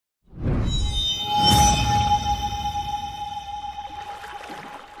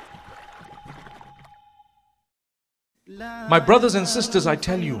My brothers and sisters, I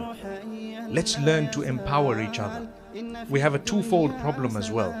tell you, let's learn to empower each other. We have a twofold problem as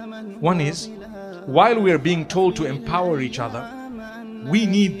well. One is, while we are being told to empower each other, we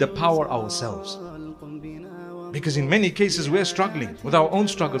need the power ourselves. Because in many cases we're struggling with our own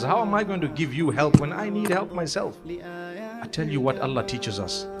struggles. How am I going to give you help when I need help myself? I tell you what Allah teaches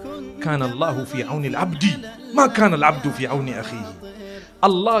us. كَانَ اللَّهُ فِي عَوْنِ الْعَبْدِ مَا كَانَ الْعَبْدُ فِي عَوْنِ أَخِيهِ.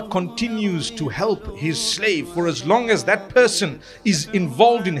 Allah continues to help His slave for as long as that person is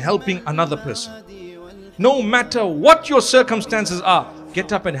involved in helping another person. No matter what your circumstances are,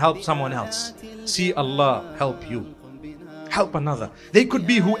 get up and help someone else. See Allah help you. Help another. They could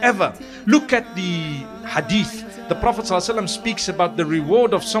be whoever. Look at the hadith. The Prophet ﷺ speaks about the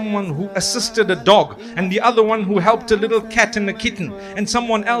reward of someone who assisted a dog, and the other one who helped a little cat and a kitten, and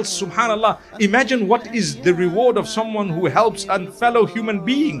someone else, subhanallah. Imagine what is the reward of someone who helps a fellow human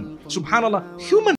being. Subhanallah. Human